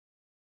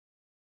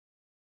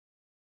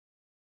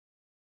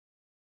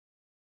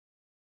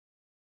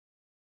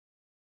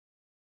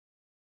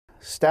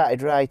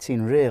started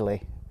writing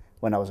really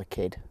when I was a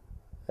kid,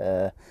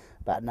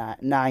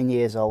 about 9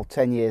 years old,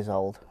 10 years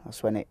old.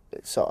 That's when it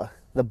sort of,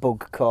 the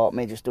bug caught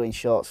me, just doing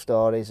short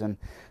stories. And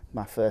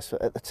my first,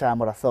 at the time,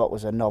 what I thought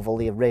was a novel,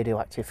 The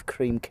Radioactive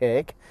Cream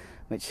Cake,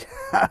 which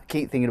I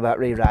keep thinking about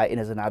rewriting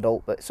as an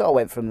adult, but it sort of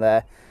went from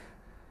there.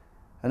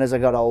 And as I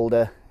got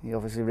older,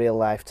 obviously real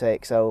life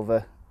takes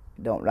over.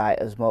 You don't write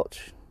as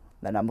much.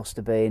 Then I must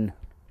have been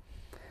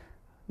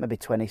maybe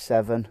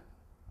 27,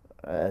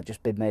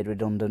 just been made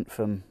redundant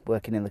from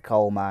working in the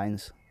coal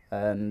mines,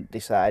 and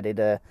decided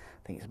I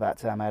think it's about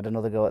time I had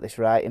another go at this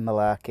writing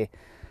malarkey.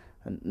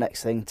 And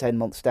next thing, 10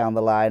 months down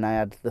the line, I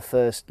had the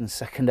first and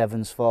second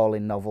Evans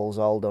Falling novels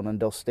all done and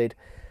dusted.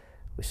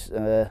 We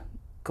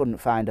couldn't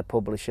find a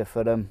publisher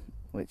for them,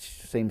 which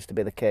seems to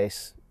be the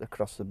case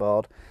across the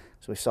board.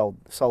 So we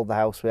sold the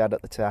house we had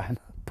at the time,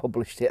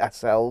 published it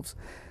ourselves,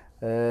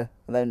 and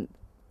then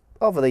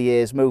over the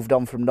years moved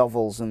on from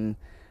novels, and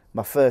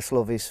my first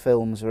love is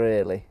films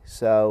really.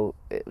 So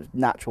it was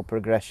natural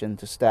progression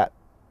to start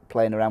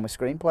playing around with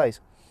screenplays,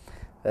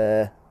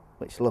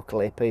 which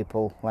luckily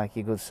people like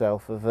your good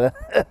self have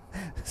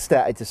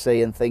started to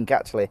see and think,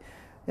 actually,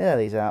 yeah,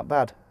 these aren't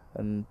bad.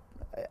 And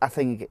I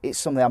think it's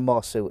something I'm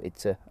more suited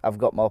to. I've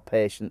got more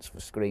patience for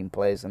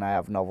screenplays than I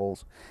have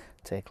novels.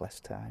 Take less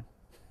time.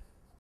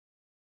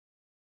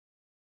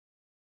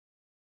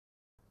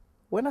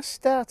 When I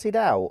started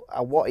out,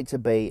 I wanted to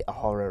be a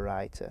horror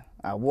writer.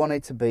 I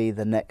wanted to be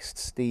the next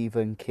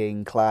Stephen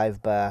King,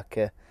 Clive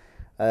Barker.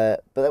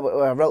 But then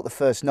when I wrote the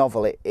first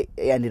novel, it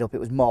ended up, it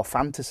was more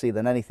fantasy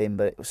than anything,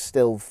 but it was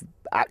still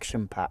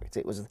action-packed.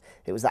 It was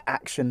the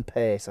action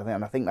pace, I think,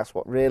 and I think that's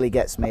what really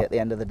gets me at the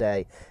end of the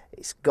day.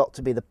 It's got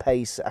to be the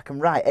pace. I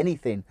can write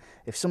anything.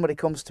 If somebody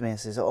comes to me and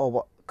says, oh,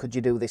 what could you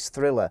do this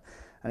thriller?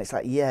 And it's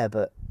like, yeah,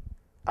 but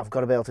I've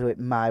got to be able to do it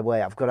my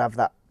way. I've got to have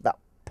that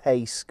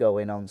pace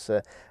going on,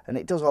 so, and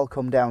it does all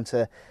come down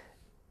to,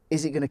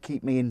 is it going to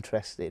keep me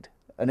interested?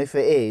 And if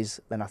it is,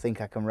 then I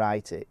think I can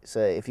write it. So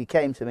if you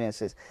came to me and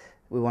says,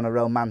 we want a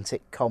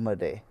romantic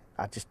comedy,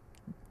 I just,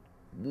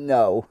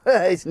 no,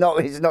 it's not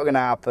going to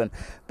happen.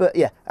 But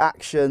yeah,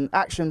 action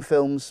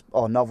films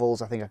or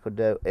novels, I think I could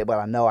do.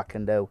 Well, I know I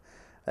can do.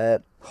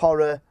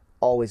 Horror,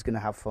 always going to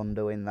have fun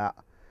doing that.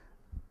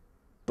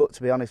 But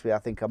to be honest with you, I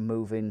think I'm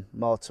moving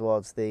more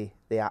towards the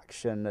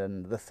action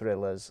and the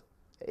thrillers.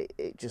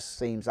 It just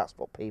seems that's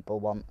what people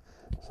want,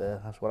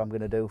 so that's what I'm going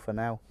to do for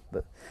now,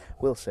 but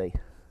we'll see.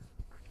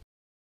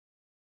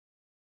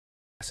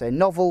 So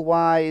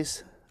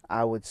novel-wise,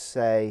 I would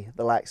say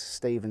the likes of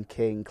Stephen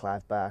King,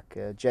 Clive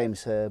Barker,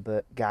 James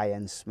Herbert, Guy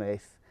N.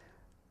 Smith.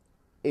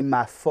 In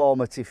my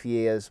formative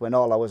years, when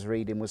all I was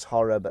reading was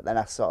horror, but then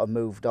I sort of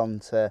moved on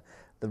to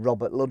the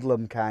Robert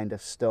Ludlum kind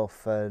of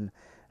stuff and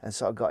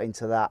sort of got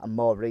into that, and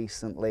more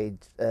recently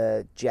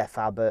Jeff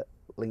Abbott,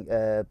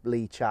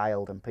 Lee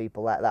Child and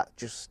people like that.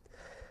 Just,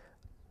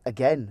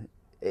 again,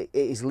 it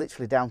is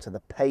literally down to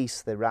the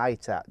pace they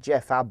write at.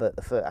 Jeff Abbott,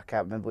 the first, I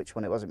can't remember which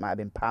one it was, it might have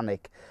been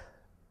Panic.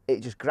 It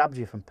just grabs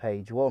you from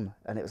page one,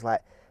 and it was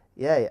like,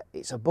 yeah,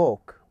 it's a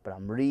book, but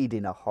I'm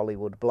reading a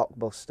Hollywood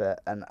blockbuster,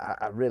 and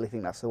I really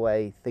think that's the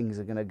way things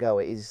are going to go.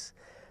 It is,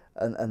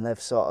 and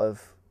they've sort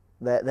of,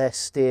 they're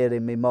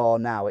steering me more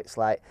now. It's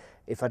like,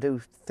 if I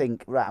do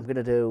think, right, I'm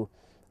going to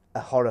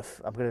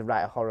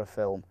write a horror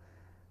film,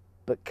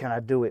 but can I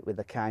do it with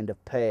the kind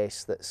of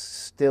pace that's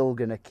still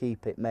going to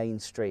keep it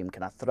mainstream?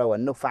 Can I throw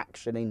enough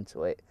action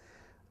into it?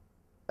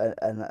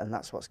 And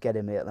that's what's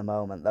getting me at the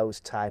moment, those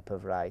type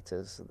of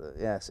writers.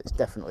 Yes, it's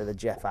definitely the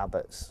Jeff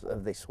Abbotts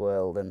of this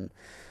world. And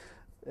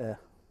the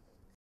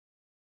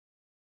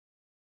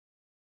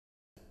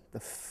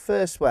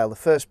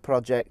first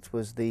project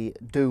was the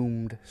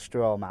doomed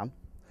Straw Man.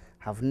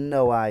 Have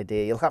no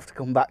idea. You'll have to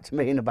come back to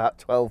me in about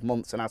 12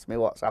 months and ask me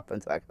what's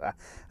happened to that.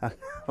 I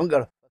haven't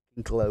got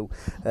a clue.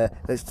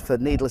 For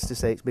needless to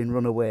say, it's been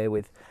run away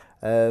with,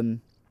 and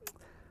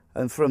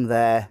from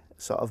there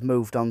sort of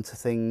moved on to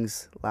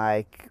things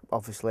like,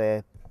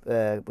 obviously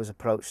was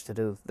approached to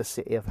do The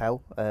City of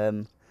Hell,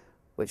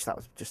 which that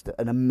was just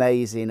an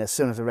amazing, as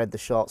soon as I read the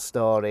short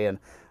story and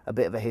a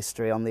bit of a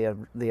history on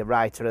the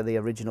writer of the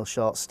original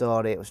short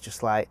story, it was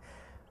just like,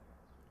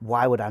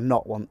 why would I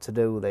not want to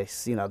do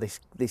this? You know,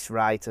 this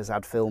writer's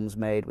had films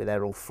made with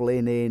Errol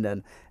Flynn in,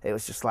 and it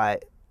was just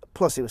like,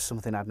 plus it was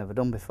something I'd never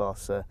done before,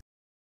 so.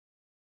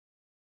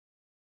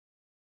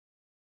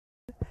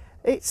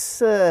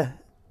 It's a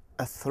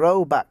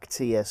throwback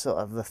to your sort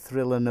of the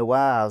thriller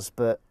noirs,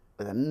 but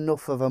with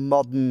enough of a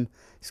modern,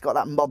 it's got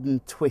that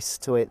modern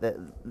twist to it that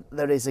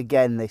there is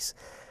again this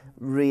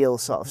real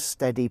sort of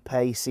steady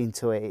pace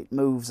into it. It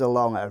moves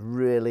along at a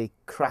really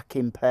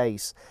cracking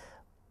pace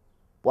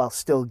while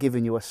still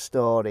giving you a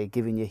story,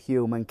 giving you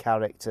human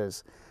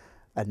characters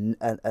and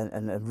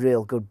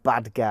real good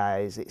bad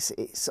guys.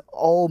 It's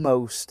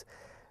almost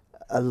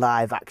a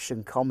live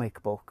action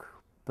comic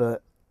book,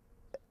 but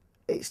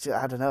it's just,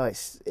 I don't know,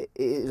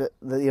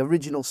 the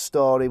original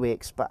story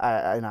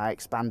I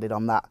expanded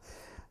on that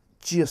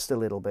just a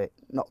little bit,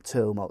 not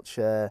too much,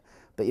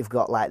 but you've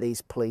got like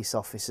these police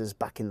officers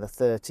back in the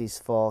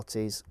 30s,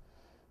 40s,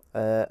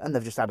 and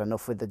they've just had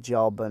enough with the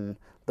job and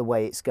the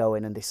way it's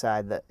going, and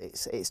decide that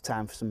it's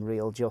time for some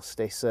real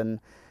justice. And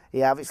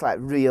yeah, it's like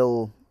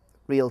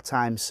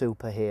real-time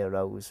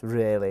superheroes,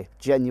 really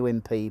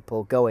genuine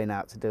people going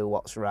out to do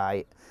what's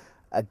right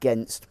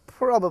against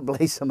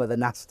probably some of the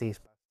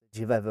nastiest bastards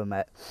you've ever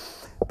met.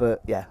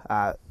 But yeah,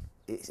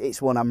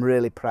 it's one I'm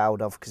really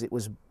proud of, because it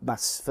was my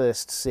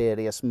first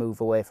serious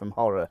move away from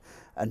horror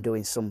and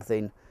doing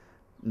something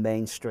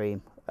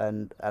mainstream,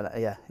 and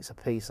yeah, it's a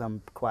piece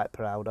I'm quite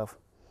proud of.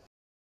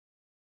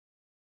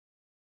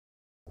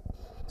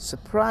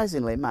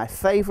 Surprisingly, my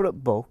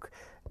favourite book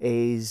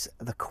is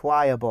The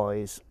Choir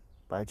Boys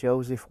by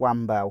Joseph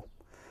Wambaugh.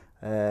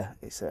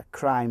 It's a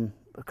crime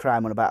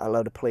one about a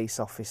load of police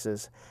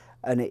officers,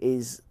 and it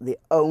is the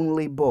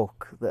only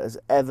book that has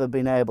ever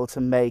been able to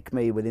make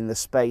me, within the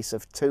space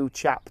of 2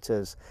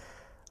 chapters,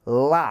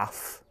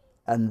 laugh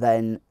and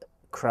then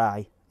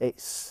cry.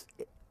 It's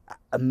an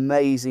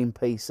amazing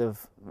piece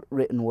of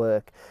written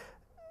work,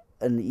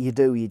 and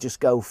you just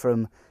go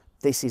from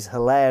this is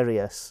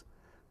hilarious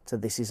to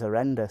this is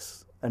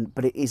horrendous,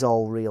 but it is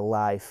all real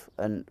life,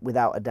 and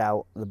without a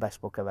doubt the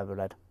best book I've ever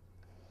read.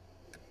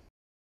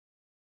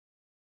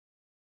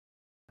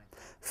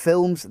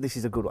 Films, this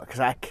is a good one, because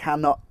I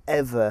cannot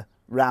ever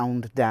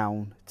round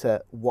down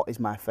to what is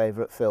my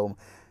favourite film.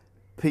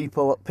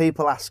 People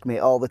ask me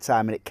all the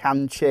time, and it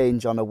can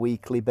change on a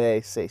weekly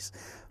basis,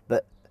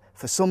 but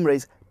for some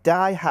reason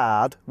Die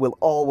Hard will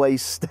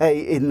always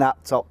stay in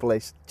that top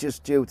list,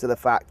 just due to the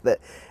fact that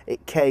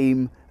it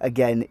came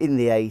again in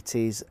the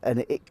 80s,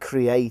 and it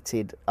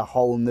created a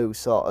whole new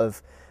sort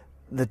of,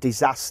 the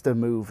disaster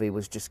movie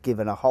was just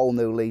given a whole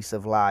new lease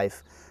of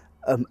life.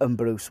 And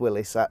Bruce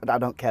Willis, I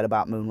don't care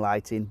about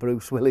Moonlighting,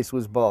 Bruce Willis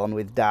was born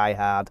with Die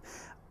Hard,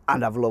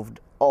 and I've loved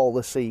all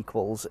the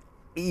sequels,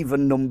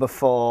 even number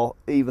 4,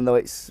 even though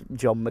it's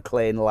John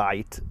McClane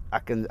light, I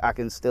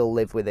can still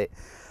live with it.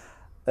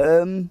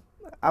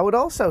 I would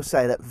also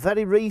say that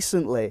very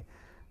recently,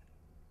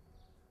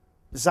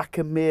 Zack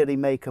and Miri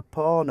Make a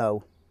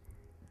Porno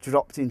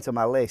dropped into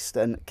my list,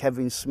 and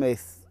Kevin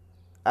Smith,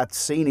 I'd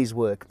seen his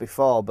work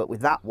before, but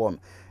with that one,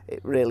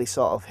 it really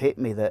sort of hit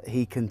me that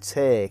he can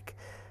take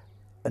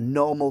a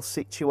normal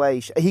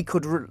situation. He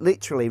could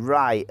literally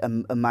write,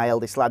 and my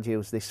eldest lad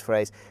used this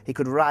phrase, he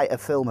could write a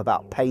film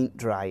about paint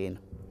drying,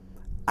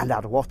 and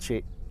I'd watch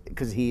it,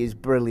 because he is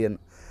brilliant.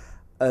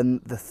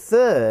 And the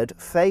third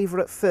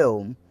favourite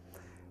film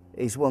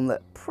is one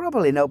that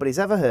probably nobody's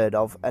ever heard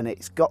of, and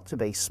it's got to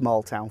be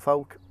Small Town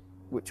Folk,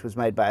 which was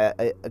made by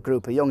a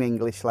group of young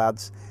English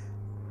lads,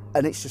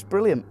 and it's just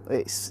brilliant.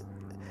 It's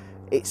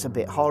a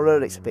bit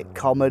horror, it's a bit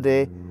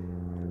comedy,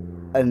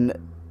 and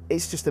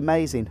it's just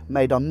amazing.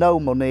 Made on no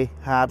money,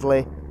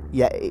 hardly,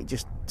 yet it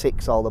just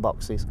ticks all the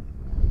boxes.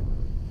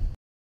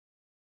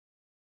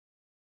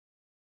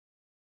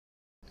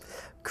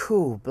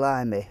 Cool,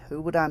 blimey.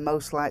 Who would I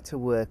most like to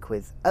work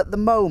with? At the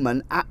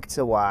moment,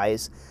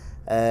 actor-wise,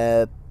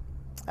 a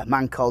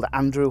man called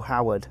Andrew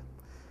Howard.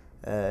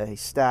 He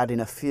starred in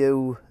a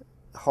few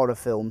horror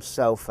films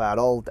so far,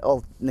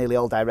 nearly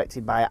all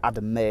directed by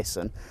Adam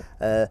Mason.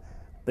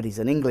 But he's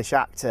an English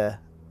actor,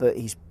 but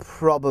he's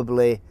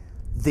probably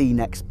the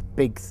next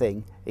big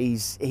thing.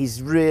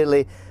 He's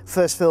really,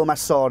 first film I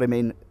saw him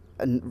in,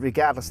 and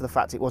regardless of the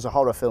fact it was a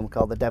horror film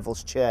called The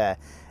Devil's Chair,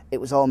 it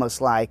was almost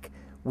like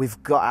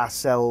we've got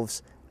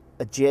ourselves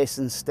a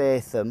Jason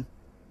Statham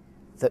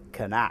that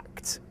can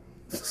act.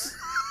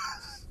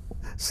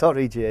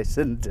 Sorry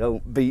Jason,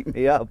 don't beat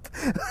me up.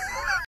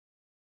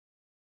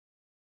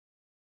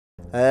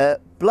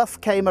 Bluff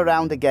came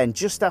around again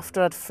just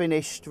after I'd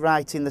finished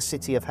writing The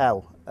City of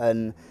Hell,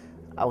 and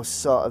I was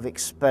sort of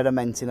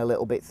experimenting a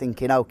little bit,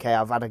 thinking, okay,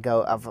 I've had a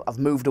go, I've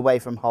moved away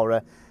from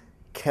horror,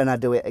 can I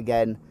do it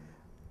again?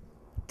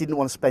 Didn't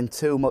want to spend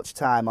too much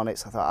time on it,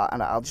 so I thought,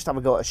 I'll just have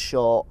a go at a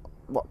short,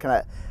 what can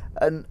I,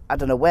 and I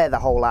don't know where the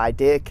whole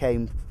idea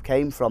came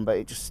from, but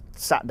it just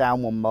sat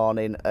down one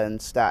morning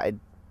and started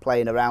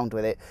playing around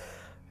with it,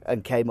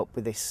 and came up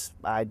with this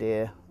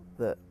idea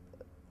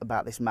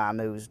about this man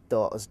whose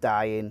daughter's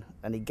dying,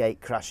 and he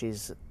gate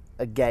crashes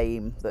a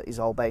game that is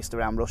all based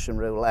around Russian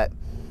roulette.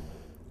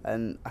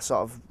 And I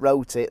sort of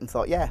wrote it and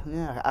thought, yeah,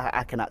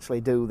 I can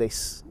actually do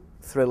this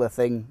thriller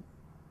thing.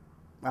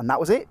 And that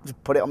was it.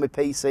 Just put it on my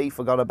PC,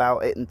 forgot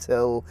about it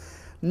until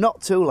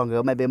not too long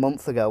ago, maybe a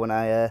month ago, when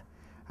I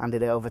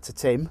handed it over to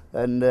Tim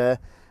and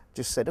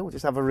just said, oh,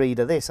 just have a read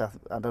of this. I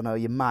don't know,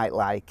 you might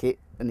like it.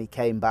 And he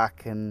came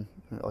back,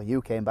 or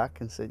you came back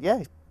and said, yeah,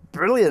 it's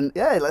brilliant.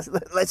 Yeah,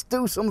 let's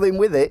do something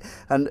with it.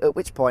 And at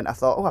which point I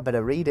thought, oh, I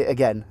better read it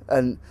again.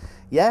 And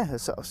yeah,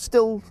 sort of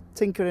still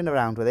tinkering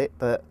around with it,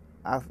 but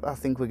I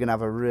think we're going to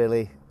have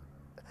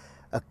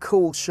a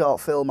cool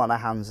short film on our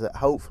hands that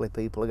hopefully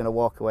people are going to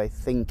walk away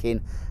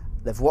thinking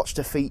they've watched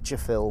a feature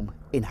film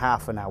in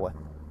half an hour.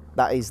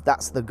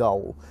 That's the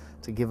goal,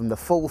 to give them the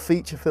full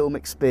feature film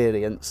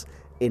experience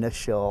in a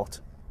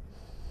short.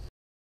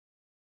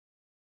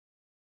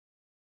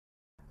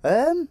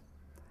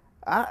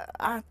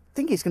 I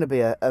think it's going to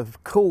be a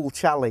cool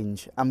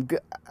challenge. I'm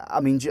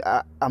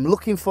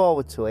looking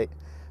forward to it,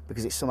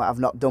 because it's something I've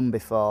not done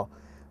before.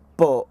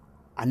 But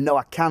I know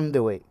I can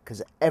do it,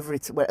 because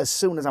as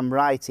soon as I'm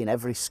writing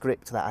every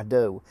script that I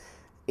do,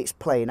 it's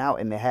playing out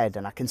in my head,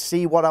 and I can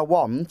see what I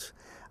want,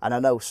 and I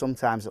know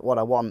sometimes that what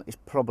I want is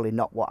probably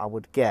not what I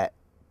would get.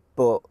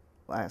 But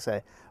like I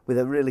say, with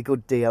a really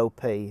good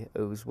DOP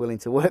who's willing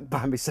to work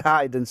by my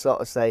side and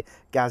sort of say,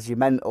 Gaz, you're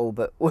mental,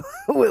 but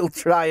we'll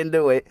try and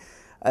do it.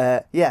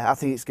 Yeah, I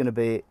think it's going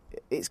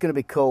to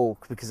be cool,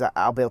 because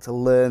I'll be able to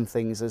learn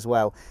things as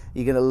well.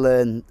 You're going to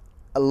learn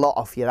a lot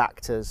off your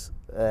actors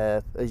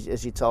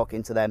as you're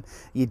talking to them,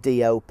 your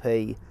DOP.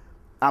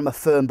 I'm a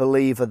firm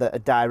believer that a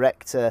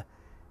director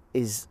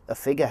is a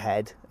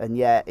figurehead, and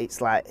yeah,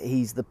 it's like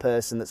he's the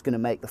person that's going to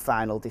make the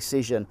final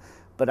decision,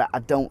 but I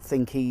don't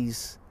think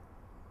he's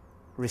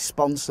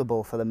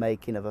responsible for the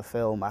making of a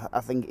film. I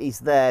think he's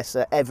there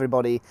so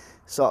everybody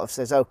sort of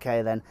says,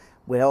 okay, then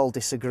we're all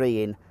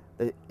disagreeing.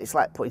 It's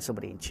like putting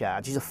somebody in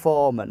charge. He's a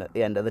foreman at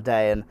the end of the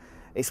day, and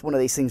it's one of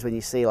these things when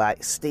you see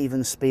like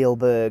Steven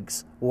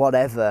Spielberg's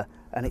whatever,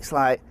 and it's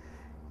like,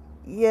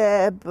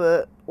 yeah,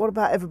 but what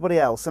about everybody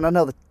else? And I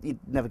know that you'd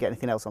never get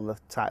anything else on the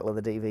title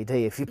of the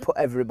DVD if you put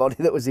everybody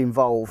that was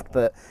involved,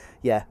 but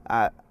yeah,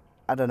 I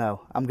don't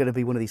know. I'm going to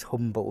be one of these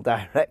humble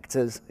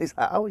directors. It's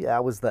like, oh yeah, I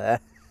was there.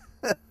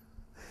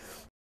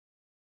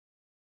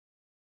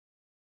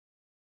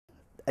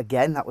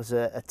 Again, that was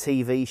a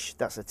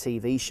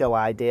TV show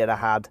idea I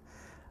had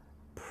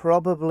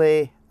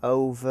probably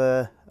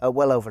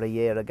well over a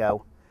year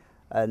ago,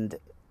 and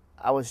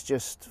I was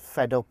just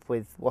fed up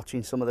with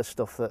watching some of the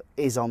stuff that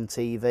is on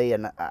TV,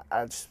 and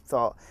I just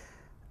thought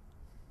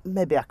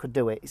maybe I could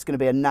do it. It's going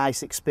to be a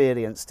nice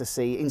experience to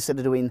see. Instead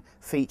of doing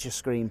feature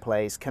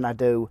screenplays, can I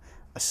do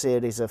a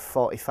series of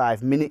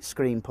 45-minute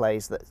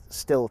screenplays that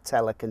still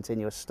tell a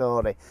continuous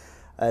story?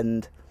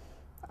 And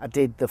I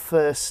did the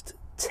first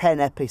 10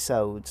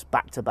 episodes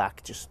back to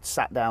back, just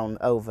sat down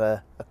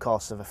over a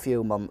course of a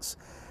few months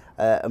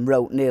and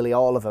wrote nearly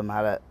all of them.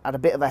 Had a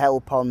bit of a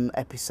help on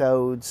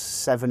episodes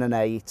 7 and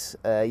 8,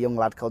 a young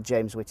lad called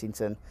James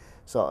Whittington,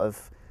 sort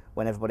of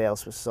when everybody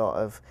else was sort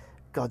of,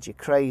 God, you're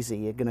crazy,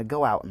 you're going to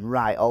go out and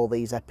write all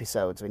these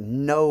episodes with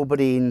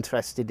nobody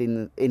interested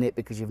in it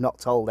because you've not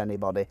told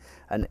anybody.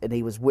 And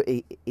he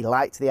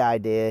liked the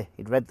idea,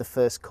 he'd read the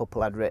first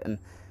couple I'd written,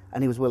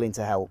 and he was willing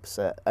to help,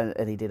 so,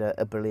 and he did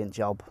a brilliant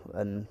job.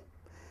 And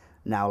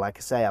now, like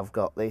I say, I've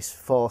got this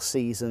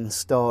 4-season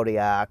story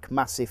arc,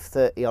 massive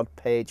 30-odd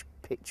page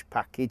pitch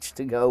package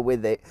to go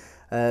with it.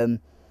 And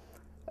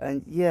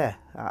yeah,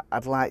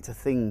 I'd like to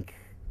think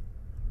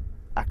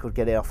I could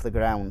get it off the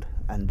ground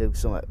and do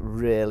something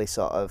really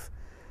sort of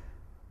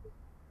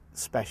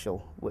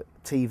special.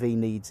 TV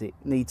needs it,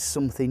 needs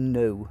something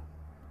new.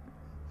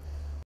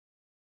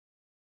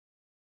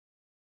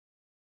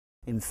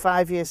 In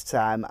 5 years'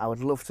 time, I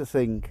would love to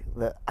think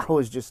that I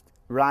was just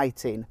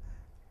writing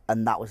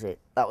and that was it.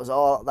 That was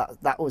all.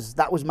 That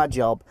was my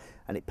job,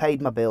 and it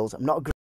paid my bills. I'm not a